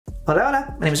Hola,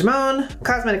 hola. My name is Ramon,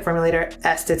 cosmetic formulator,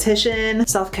 esthetician,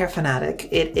 self-care fanatic.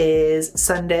 It is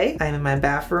Sunday. I'm in my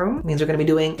bathroom. It means we're gonna be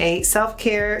doing a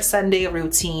self-care Sunday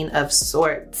routine of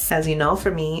sorts. As you know,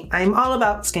 for me, I'm all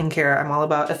about skincare. I'm all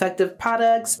about effective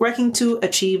products, working to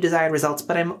achieve desired results,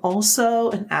 but I'm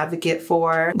also an advocate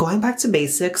for going back to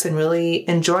basics and really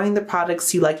enjoying the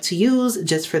products you like to use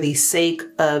just for the sake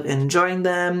of enjoying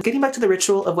them. Getting back to the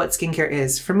ritual of what skincare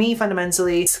is. For me,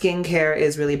 fundamentally, skincare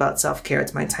is really about self-care.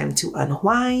 It's my time to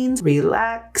unwind,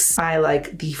 relax. I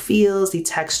like the feels, the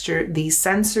texture, the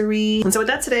sensory. And so with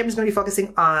that today, I'm just going to be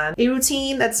focusing on a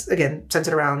routine that's, again,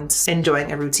 centered around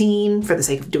enjoying a routine for the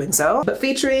sake of doing so, but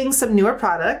featuring some newer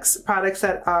products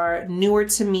that are newer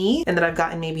to me and that I've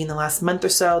gotten maybe in the last month or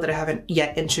so that I haven't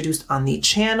yet introduced on the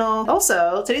channel.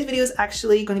 Also, today's video is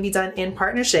actually going to be done in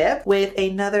partnership with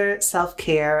another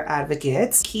self-care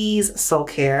advocate, Keys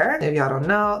Soulcare. If y'all don't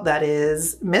know, that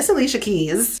is Miss Alicia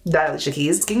Keys,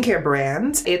 skincare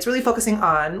brand. It's really focusing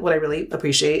on what I really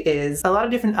appreciate is a lot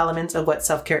of different elements of what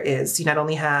self-care is. You not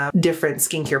only have different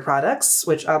skincare products,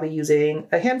 which I'll be using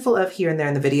a handful of here and there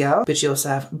in the video, but you also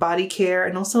have body care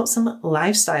and also some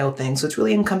lifestyle things. So it's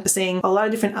really encompassing a lot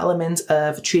of different elements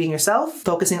of treating yourself,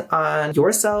 focusing on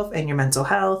yourself and your mental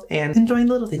health, and enjoying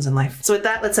the little things in life. So with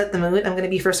that, let's set the mood. I'm going to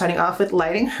be first starting off with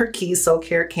lighting her Keys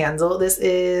Soulcare candle. This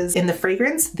is in the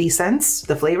fragrance, the scents,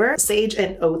 the flavor, sage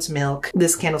and oat milk.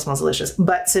 This candle smells delicious,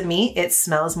 but to me, it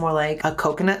smells more like a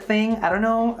coconut thing. I don't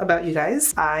know about you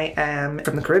guys. I am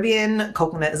from the Caribbean.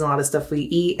 Coconut is a lot of stuff we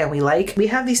eat and we like. We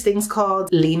have these things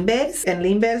called limbes, and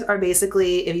limbes are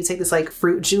basically if you take this like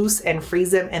fruit juice and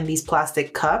freeze them in these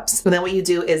plastic cups. And then what you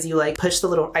do is you like push the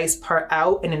little ice part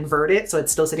out and invert it so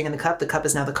it's still sitting in the cup. The cup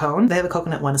is now the cone. They have a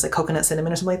coconut one. It's like coconut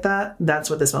cinnamon or something like that. That's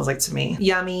what this smells like to me.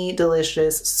 Yummy,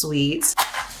 delicious, sweet.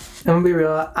 I'm gonna be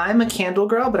real. I'm a candle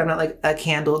girl, but I'm not like a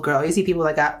candle girl. You see people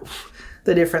that got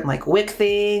the different like wick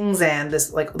things and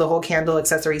this like the whole candle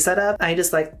accessory setup. I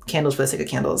just like candles for the sake of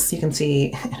candles. You can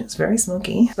see it's very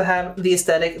smoky. So I have the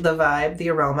aesthetic, the vibe, the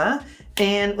aroma.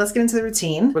 And let's get into the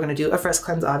routine. We're gonna do a fresh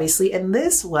cleanse, obviously, and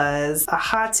this was a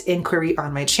hot inquiry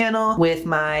on my channel with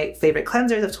my favorite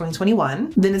cleansers of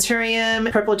 2021, the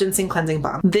NATURIUM Purple Ginseng Cleansing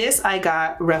Balm. This I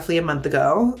got roughly a month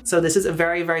ago, so this is a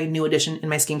very, very new addition in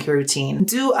my skincare routine.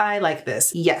 Do I like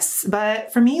this? Yes,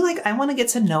 but for me, like I wanna get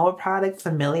to know a product,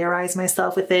 familiarize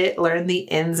myself with it, learn the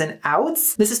ins and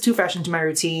outs. This is too fresh into my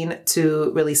routine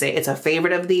to really say it's a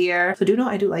favorite of the year. So do know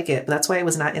I do like it, but that's why it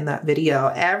was not in that video.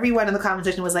 Everyone in the comment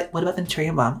section was like, what about the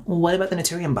NATURIUM Balm? What about the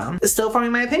NATURIUM Balm? Still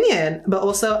forming my opinion, but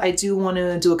also I do want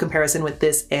to do a comparison with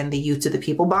this and the Youth to the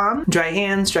People Balm. Dry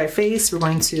hands, dry face. We're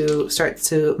going to start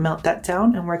to melt that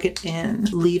down and work it in.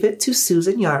 Leave it to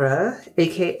Susan Yara,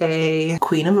 aka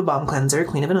Queen of a Balm Cleanser,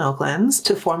 Queen of an Oil Cleanse,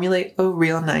 to formulate a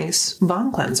real nice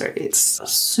balm cleanser. It's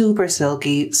super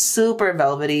silky, super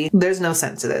velvety. There's no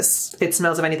scent to this. It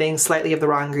smells, if anything, slightly of the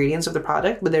raw ingredients of the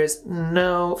product, but there's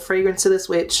no fragrance to this,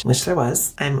 which there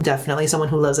was. I'm definitely someone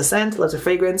who loves a scent, loves a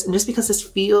fragrance, and just because this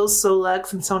feels so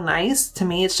luxe and so nice, to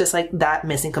me it's just like that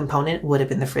missing component would have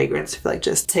been the fragrance to like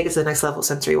just take it to the next level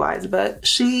sensory wise. But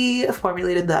she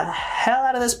formulated the hell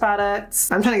out of this product.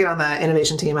 I'm trying to get on that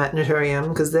innovation team at NATURIUM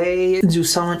because they do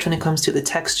so much when it comes to the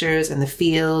textures and the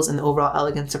feels and the overall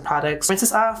elegance of products. Rinse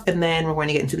this off and then we're going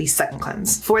to get into the second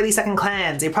cleanse. For the second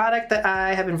cleanse, a product that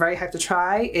I have been very hyped to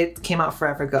try. It came out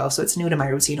forever ago, so it's new to my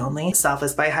routine only.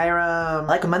 Selfless by Hyram.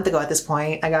 Like a month ago at this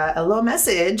point, I got a little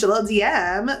message, a little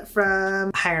DM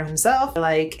from Hyram himself,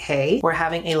 like, hey, we're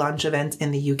having a launch event in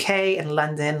the UK and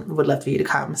London, would love for you to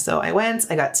come. So I went,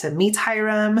 I got to meet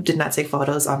Hyram, did not take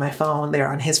photos on my phone,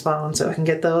 they're on his phone, so I can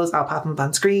get those, I'll pop them up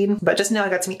on screen. But just know I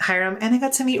got to meet Hyram and I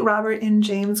got to meet Robert and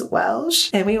James Welsh,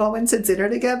 and we all went to dinner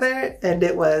together and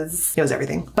it was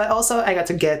everything. But also I got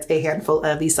to get a handful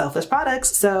of these Selfless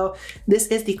products. So this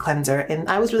is the cleanser, and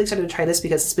I was really excited to try this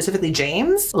because specifically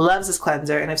James loves this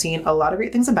cleanser and I've seen a lot of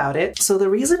great things about it. So the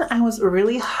reason I was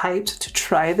really hyped to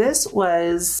try this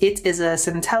was it is a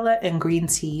Centella and green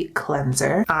tea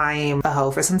cleanser. I'm a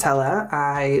hoe for Centella.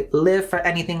 I live for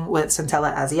anything with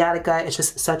Centella asiatica. It's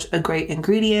just such a great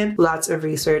ingredient. Lots of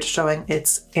research showing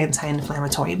its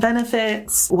anti-inflammatory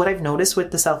benefits. What I've noticed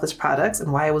with the Selfless products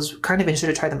and why I was kind of interested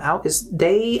to try them out is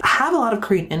they have a lot of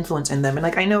Korean influence in them. And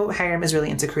like I know Hyram is really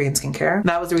into Korean skincare.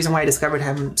 That was the reason why I discovered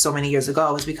him so many years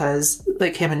ago, was because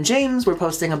like him and James were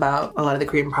posting about a lot of the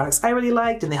Korean products I really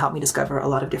liked and they helped me discover a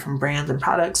lot of different brands and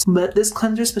products. But this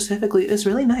cleanser specifically is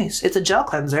really nice. It's a gel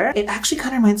cleanser. It actually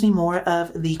kind of reminds me more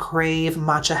of the Crave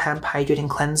Matcha Hemp Hydrating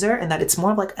Cleanser in that it's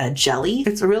more of like a jelly.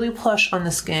 It's really plush on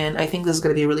the skin. I think this is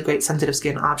going to be a really great sensitive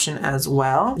skin option as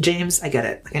well. James, I get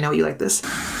it. I know you like this.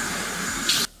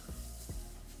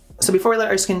 So before we let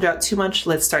our skin dry out too much,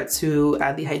 let's start to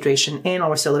add the hydration in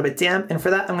while we're still a little bit damp. And for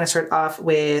that, I'm gonna start off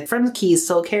with from Keys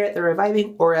Soulcare, the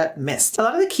Reviving Aura Mist. A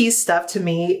lot of the Keys stuff to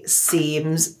me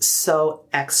seems so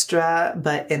extra,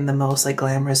 but in the most like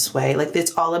glamorous way. Like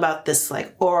it's all about this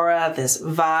like aura, this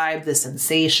vibe, this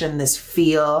sensation, this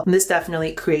feel. And this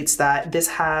definitely creates that. This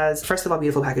has, first of all,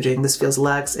 beautiful packaging. This feels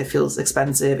luxe, it feels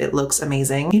expensive, it looks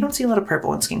amazing. You don't see a lot of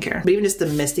purple in skincare, but even just the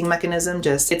misting mechanism,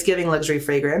 just it's giving luxury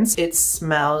fragrance. It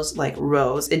smells like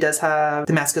rose. It does have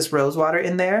Damascus rose water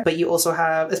in there, but you also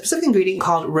have a specific ingredient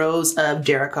called Rose of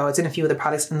Jericho. It's in a few of the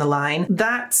products in the line.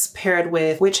 That's paired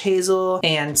with witch hazel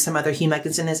and some other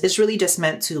humectants in this. It's really just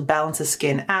meant to balance the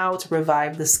skin out,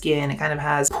 revive the skin. It kind of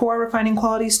has pore refining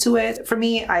qualities to it. For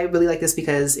me, I really like this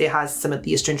because it has some of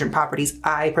the astringent properties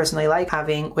I personally like,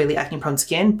 having oily acne prone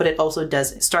skin, but it also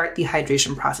does start the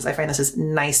hydration process. I find this is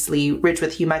nicely rich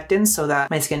with humectants so that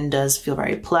my skin does feel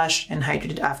very plush and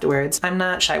hydrated afterwards. I'm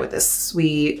not shy with this.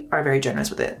 We are very generous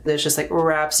with it. This just like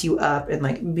wraps you up in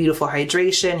like beautiful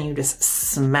hydration and you just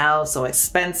smell so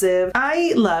expensive.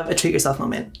 I love a treat yourself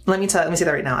moment. Let me say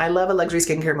that right now. I love a luxury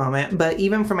skincare moment, but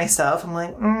even for myself, I'm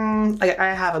like,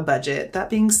 I have a budget. That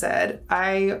being said,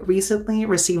 I recently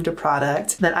received a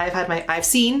product that I've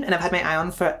seen and I've had my eye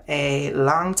on for a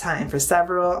long time,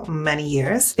 for many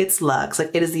years. It's luxe.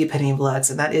 Like it is the epitome of luxe,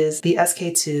 and that is the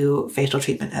SK2 facial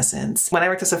treatment essence. When I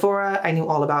worked at Sephora, I knew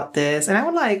all about this and I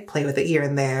would like play with it here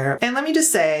and there. And let me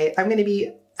just say, I'm gonna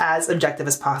be as objective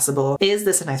as possible. Is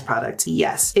this a nice product?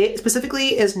 Yes. It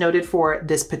specifically is noted for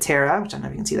this patera, which I don't know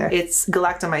if you can see there. It's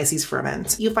galactomyces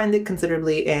ferment. You find it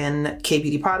considerably in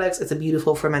K-beauty products. It's a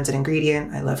beautiful fermented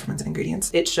ingredient. I love fermented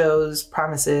ingredients. It shows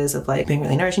promises of like being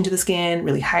really nourishing to the skin,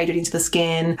 really hydrating to the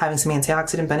skin, having some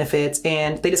antioxidant benefits.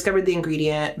 And they discovered the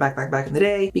ingredient back in the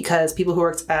day because people who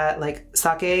worked at like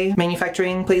sake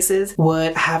manufacturing places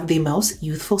would have the most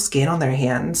youthful skin on their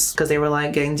hands because they were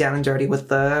like getting down and dirty with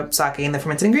the sake and the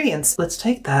fermented ingredients. Let's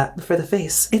take that for the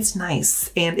face. It's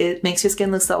nice and it makes your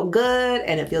skin look so good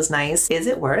and it feels nice. Is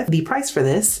it worth the price for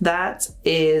this? That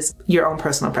is your own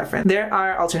personal preference. There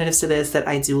are alternatives to this that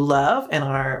I do love and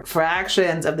are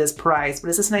fractions of this price, but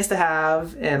is this nice to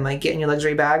have and like get in your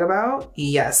luxury bag about?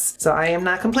 Yes. So I am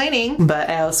not complaining, but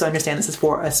I also understand this is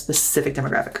for a specific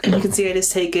demographic. And you can see I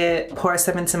just take it, pour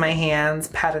some into my hands,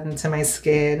 pat it into my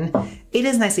skin. It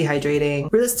is nicely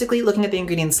hydrating. Realistically, looking at the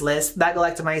ingredients list, that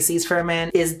galactomyces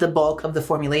ferment is the bulk of the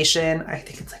formulation. I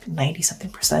think it's like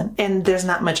 90-something%. And there's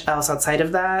not much else outside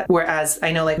of that. Whereas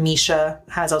I know like Misha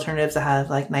has alternatives that have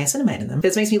like niacinamide in them.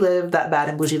 This makes me live that bad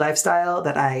and bougie lifestyle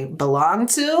that I belong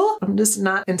to. I'm just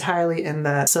not entirely in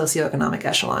the socioeconomic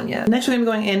echelon yet. Next, we're gonna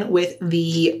be going in with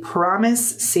the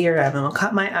Promise Serum. And what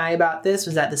caught my eye about this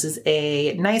was that this is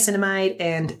a niacinamide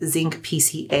and zinc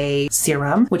PCA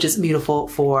serum, which is beautiful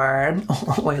for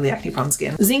oily acne prone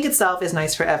skin. Zinc itself is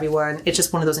nice for everyone. It's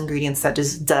just one of those ingredients that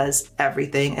just does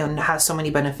everything and has so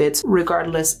many benefits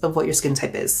regardless of what your skin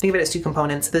type is. Think of it as two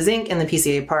components, the zinc and the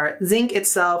PCA part. Zinc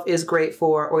itself is great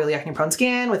for oily acne prone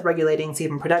skin with regulating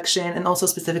sebum production and also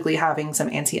specifically having some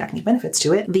anti-acne benefits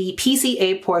to it. The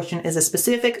PCA portion is a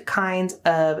specific kind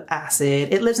of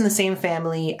acid. It lives in the same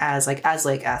family as like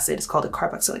azelaic acid. It's called a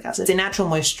carboxylic acid. It's a natural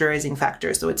moisturizing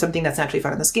factor. So it's something that's naturally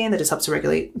found in the skin that just helps to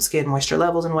regulate skin moisture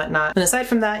levels and whatnot. And aside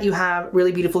from that, you have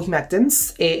really beautiful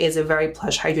humectants. It is a very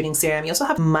plush hydrating serum. You also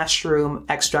have mushroom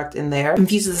extract in there.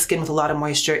 Infuses the skin with a lot of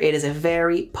moisture. It is a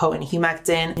very potent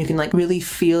humectant. You can like really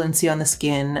feel and see on the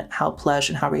skin how plush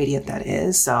and how radiant that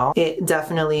is. So it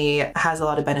definitely has a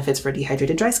lot of benefits for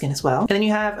dehydrated dry skin as well. And then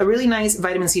you have a really nice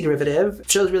vitamin C derivative.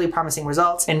 Shows really promising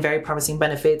results and very promising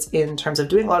benefits in terms of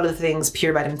doing a lot of the things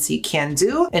pure vitamin C can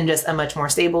do in just a much more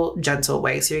stable, gentle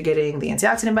way. So you're getting the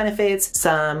antioxidant benefits,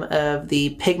 some of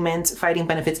the pigment fighting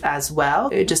benefits as well.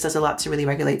 It just does a lot to really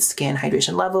regulate skin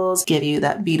hydration levels, give you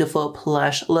that beautiful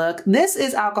plush look. This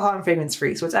is alcohol and fragrance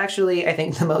free, so it's actually, I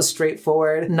think, the most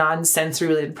straightforward, non-sensory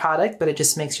related product, but it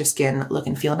just makes your skin look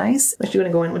and feel nice. I'm actually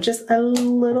gonna go in with just a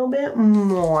little bit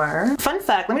more. Fun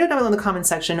fact, let me know down below in the comment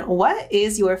section, what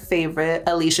is your favorite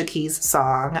Alicia Keys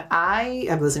song? I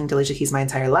have listened to Alicia Keys my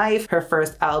entire life. Her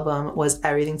first album was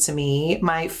everything to me.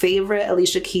 My favorite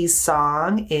Alicia Keys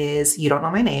song is You Don't Know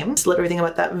My Name. Just love everything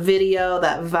about that video,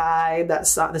 that vibe, that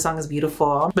song. The song is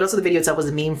beautiful, but also the video itself was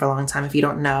a meme for a long time if you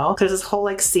don't know. There's this whole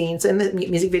like scene. So in the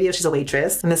music video, she's a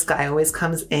waitress and this guy always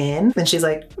comes in and she's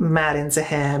like mad into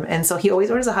him. And so he always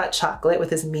orders a hot chocolate with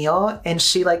his meal and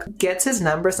she like gets his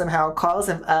number somehow, calls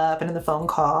him up, and in the phone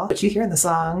call, which you hear in the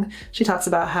song, she talks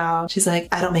about how she's like,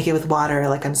 I don't make it with water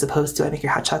like I'm supposed to. I make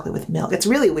your hot chocolate with milk. It's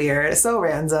really weird. It's so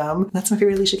random. That's my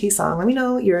favorite Alicia Keys song. Let me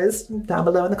know yours down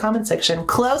below in the comment section.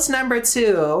 Close number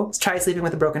 2 is Try Sleeping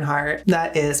with a Broken Heart.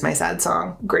 That is my sad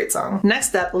song. Great song.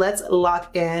 Next up, let's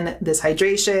lock in this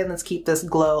hydration. Let's keep this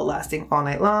glow lasting all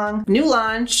night long. New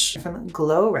launch from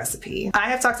Glow Recipe. I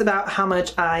have talked about how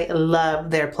much I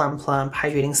love their Plump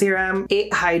Hydrating Serum.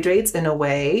 It hydrates in a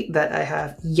way that I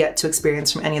have yet to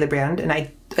experience from any other brand, and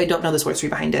I don't know the source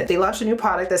behind it. They launched a new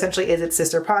product that essentially is its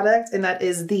sister product, and that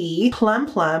is the Plump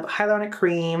Hyaluronic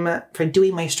Cream for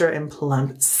Dewy Moisture and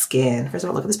Plump Skin. First of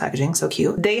all, look at this packaging, so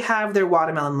cute. They have their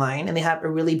watermelon line, and they have a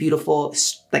really beautiful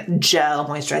like gel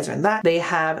moisturizer in that. They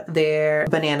have their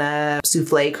banana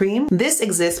souffle cream. This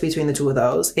exists between the two of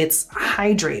those. It's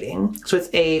hydrating, so it's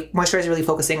a moisturizer really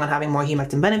focusing on having more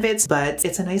humectant benefits, but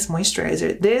it's a nice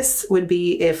moisturizer. This would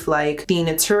be if like the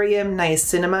NATURIUM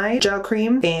Niacinamide gel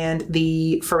cream and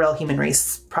the Pharrell Human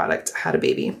Race product had a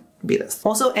baby. Be this.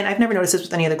 Also, and I've never noticed this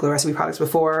with any other Glow Recipe products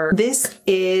before, this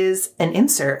is an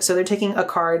insert. So they're taking a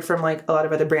card from like a lot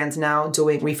of other brands now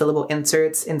doing refillable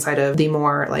inserts inside of the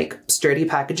more like sturdy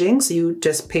packaging. So you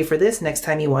just pay for this next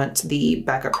time you want the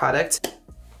backup product.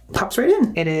 Pops right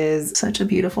in. It is such a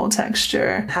beautiful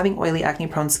texture. Having oily,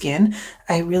 acne-prone skin,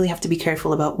 I really have to be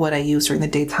careful about what I use during the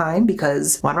daytime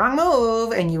because one wrong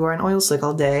move and you are an oil slick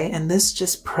all day, and this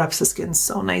just preps the skin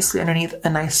so nicely underneath a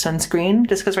nice sunscreen,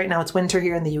 just because right now it's winter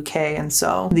here in the UK, and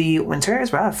so the winter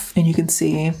is rough, and you can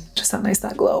see just how nice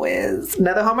that glow is.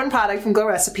 Another home run product from Glow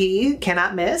Recipe,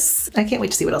 cannot miss. I can't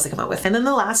wait to see what else they come out with. And then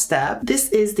the last step, this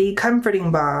is the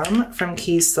Comforting Balm from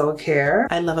Keys Soulcare.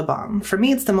 I love a balm. For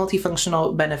me, it's the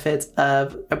multifunctional benefits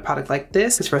of a product like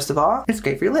this, because first of all, it's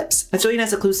great for your lips. It's really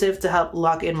nice occlusive to help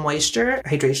lock in moisture,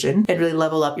 hydration, and really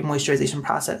level up your moisturization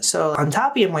process. So on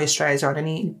top of your moisturizer, on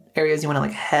any areas you want to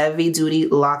like heavy duty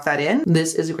lock that in,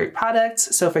 this is a great product.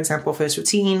 So for example, for this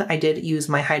routine, I did use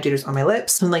my hydrators on my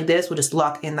lips. Something like this will just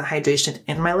lock in the hydration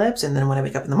in my lips, and then when I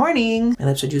wake up in the morning, my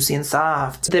lips are juicy and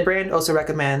soft. The brand also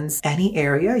recommends any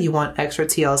area you want extra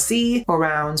TLC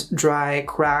around dry,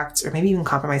 cracked, or maybe even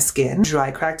compromised skin,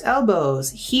 dry, cracked elbows,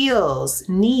 heels,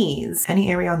 knees,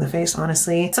 any area on the face,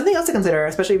 honestly. Something else to consider,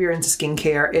 especially if you're into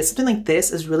skincare, is something like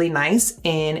this is really nice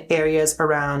in areas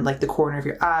around like the corner of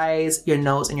your eyes, your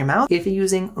nose, and your mouth if you're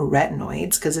using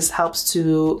retinoids, because this helps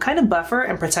to kind of buffer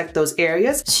and protect those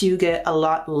areas to get a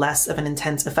lot less of an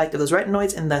intense effect of those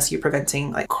retinoids, and thus you're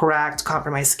preventing like cracked,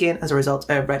 compromised skin as a result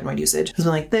of retinoid usage.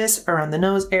 Something like this around the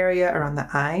nose area, around the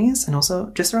eyes, and also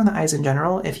just around the eyes in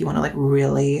general if you want to like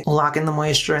really lock in the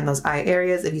moisture in those eye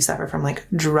areas if you suffer from like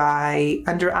dry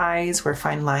under eyes where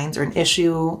fine lines are an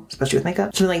issue, especially with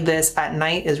makeup. Something like this at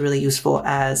night is really useful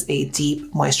as a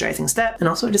deep moisturizing step, and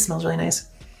also it just smells really nice.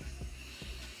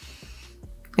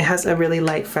 It has a really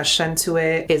light, fresh scent to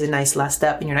it. It's a nice last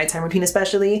step in your nighttime routine,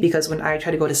 especially because when I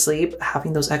try to go to sleep,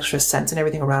 having those extra scents and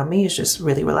everything around me is just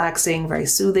really relaxing, very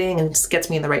soothing, and just gets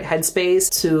me in the right headspace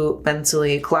to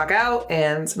mentally clock out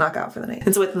and knock out for the night.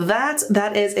 And so with that,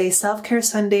 that is a self-care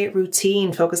Sunday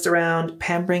routine focused around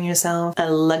pampering yourself,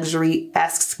 a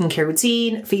luxury-esque skincare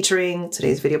routine featuring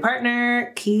today's video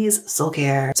partner, Keys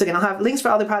Soulcare. So again, I'll have links for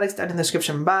all the products down in the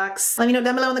description box. Let me know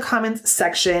down below in the comments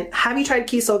section, have you tried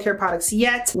Keys Soulcare products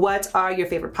yet? What are your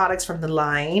favorite products from the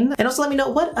line? And also let me know,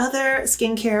 what other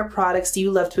skincare products do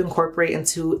you love to incorporate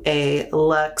into a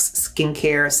luxe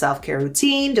skincare self-care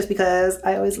routine? Just because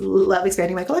I always love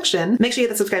expanding my collection. Make sure you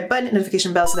hit the subscribe button and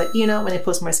notification bell so that you know when I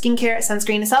post more skincare,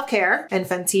 sunscreen, self-care, and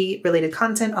Fenty related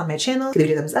content on my channel. Give the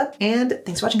video a thumbs up, and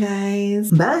thanks for watching,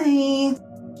 guys. Bye!